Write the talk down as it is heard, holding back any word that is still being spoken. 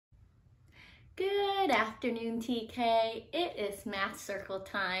Good afternoon, TK. It is math circle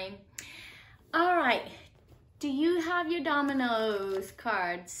time. All right, do you have your dominoes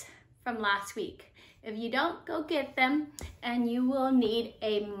cards from last week? If you don't, go get them and you will need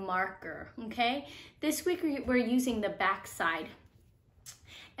a marker, okay? This week we're using the back side.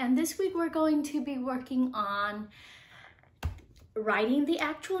 And this week we're going to be working on writing the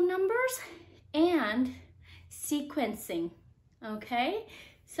actual numbers and sequencing, okay?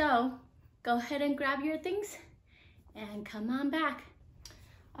 So go ahead and grab your things and come on back.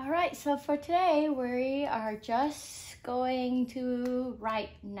 All right, so for today, we are just going to write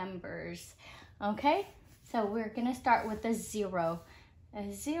numbers, okay? So we're gonna start with a 0.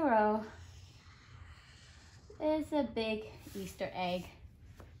 A 0 is a big Easter egg,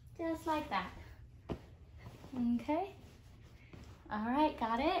 just like that, okay? All right,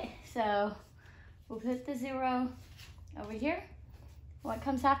 got it? So we'll put the 0 over here. What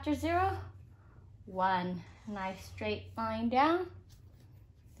comes after 0? 1. Nice straight line down.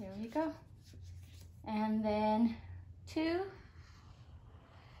 There we go. And then 2.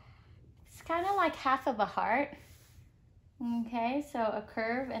 It's kind of like half of a heart. Okay, so a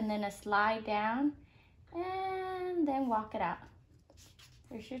curve and then a slide down and then walk it out.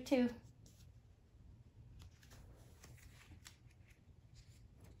 There's your 2.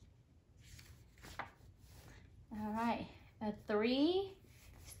 All right, a 3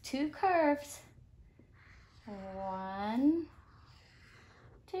 is 2 curves. 1,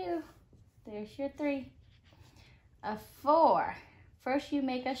 2, there's your 3. A 4, first you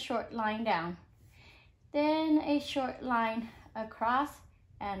make a short line down, then a short line across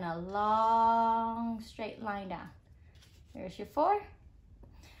and a long straight line down. There's your 4.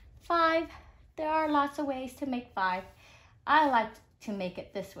 5, there are lots of ways to make 5. I like to make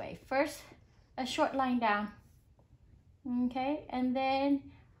it this way. First, a short line down, okay, and then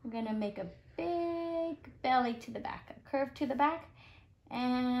we're gonna make a big belly to the back, a curve to the back,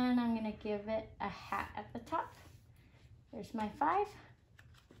 and I'm gonna give it a hat at the top. There's my 5.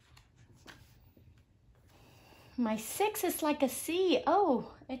 My 6 is like a C.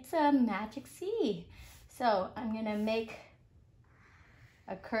 Oh, it's a magic C. So I'm gonna make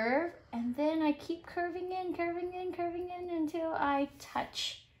a curve, and then I keep curving in, curving in, curving in until I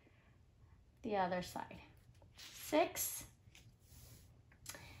touch the other side. 6.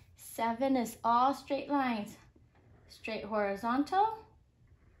 7 is all straight lines. Straight horizontal,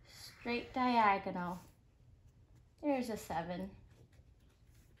 straight diagonal. There's a 7.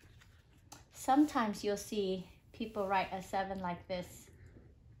 Sometimes you'll see people write a 7 like this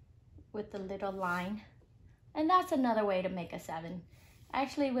with the little line. And that's another way to make a 7.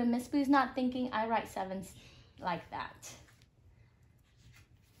 Actually, when Miss Boo's not thinking, I write 7s like that.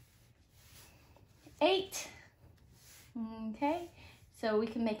 8. Okay. So we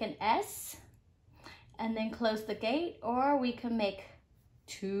can make an S and then close the gate, or we can make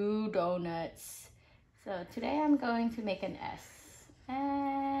 2 donuts. So today I'm going to make an S,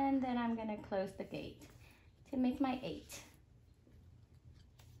 and then I'm gonna close the gate to make my 8.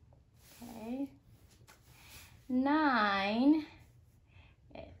 Okay. 9,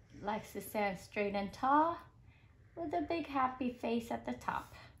 it likes to stand straight and tall with a big happy face at the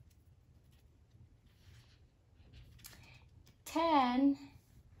top. 10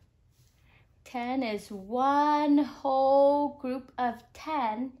 is one whole group of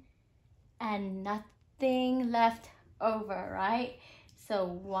 10 and nothing left over, right? So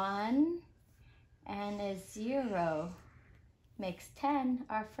 1 and a 0 makes 10,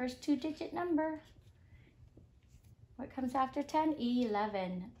 our first 2-digit number. What comes after 10?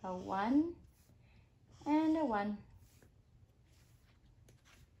 11, a 1 and a 1.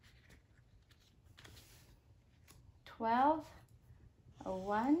 12, a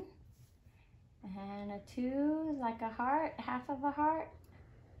 1 and a 2, like a heart, half of a heart,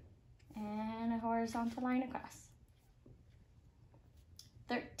 and a horizontal line across.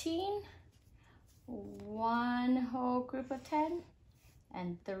 13, one whole group of 10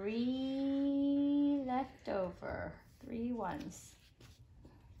 and 3 left over, 3 1s.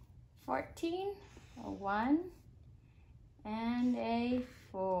 14, a 1 and a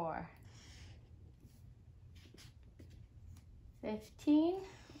 4. 15,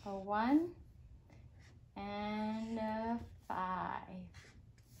 a 1 and a 5.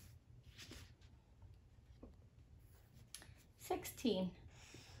 16,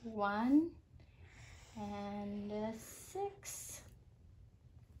 1 and a 6.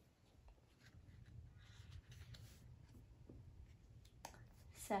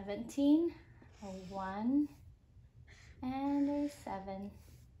 17, a 1 and a 7.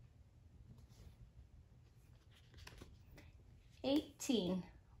 18,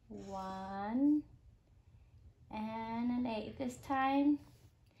 1 and an 8 this time.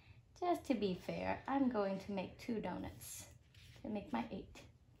 Just to be fair, I'm going to make 2 donuts to make my 8.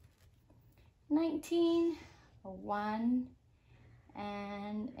 19, a 1,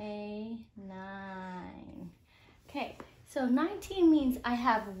 and a 9. Okay, so 19 means I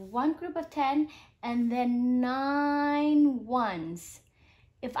have one group of 10 and then 9 ones.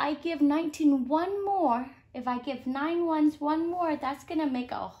 If I give 19 one more, if I give 9 ones one more, that's gonna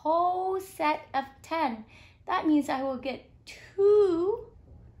make a whole set of 10. That means I will get 2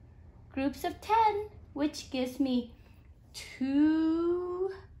 groups of 10, which gives me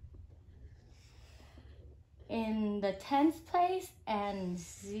 2 in the tens place and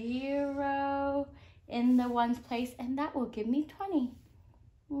 0 in the ones place, and that will give me 20.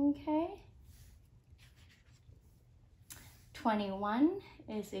 Okay. 21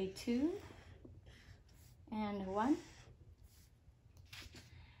 is a 2 and a 1.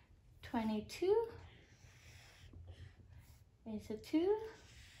 22 is a 2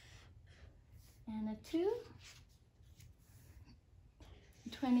 and a 2.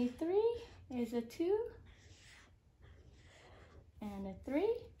 23 is a 2 and a 3.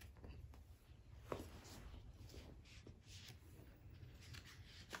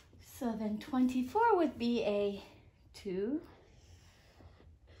 So then 24 would be a 2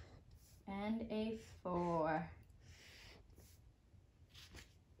 and a 4.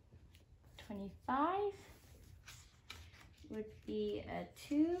 25 would be a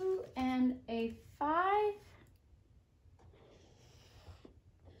 2 and a 5.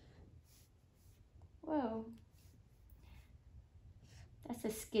 Whoa. That's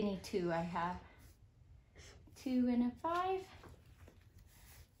a skinny 2 I have. 2 and a 5.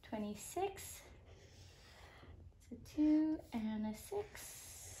 26. It's a 2 and a 6.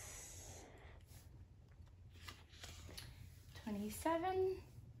 27.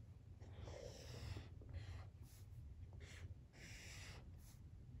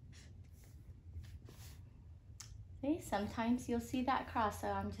 See, sometimes you'll see that cross, so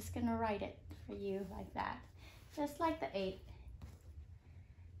I'm just gonna write it for you like that. Just like the 8.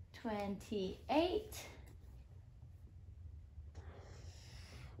 28.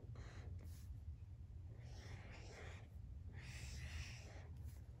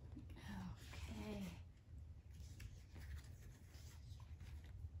 Okay.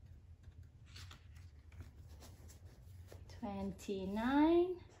 29.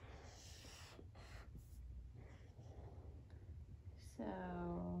 So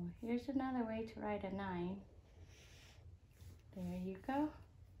here's another way to write a 9. There you go.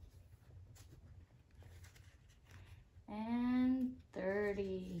 And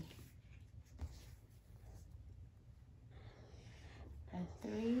 30. A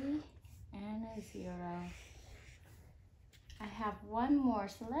 3 and a 0. I have one more,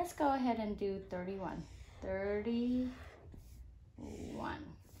 so let's go ahead and do 31. 31.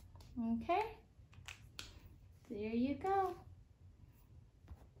 Okay, there you go.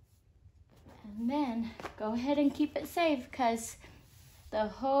 And then go ahead and keep it safe, because the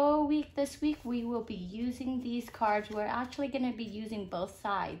whole week this week we will be using these cards. We're actually going to be using both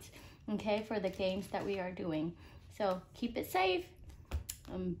sides, okay, for the games that we are doing. So keep it safe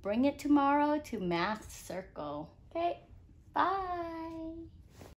and bring it tomorrow to Math Circle. Okay, bye.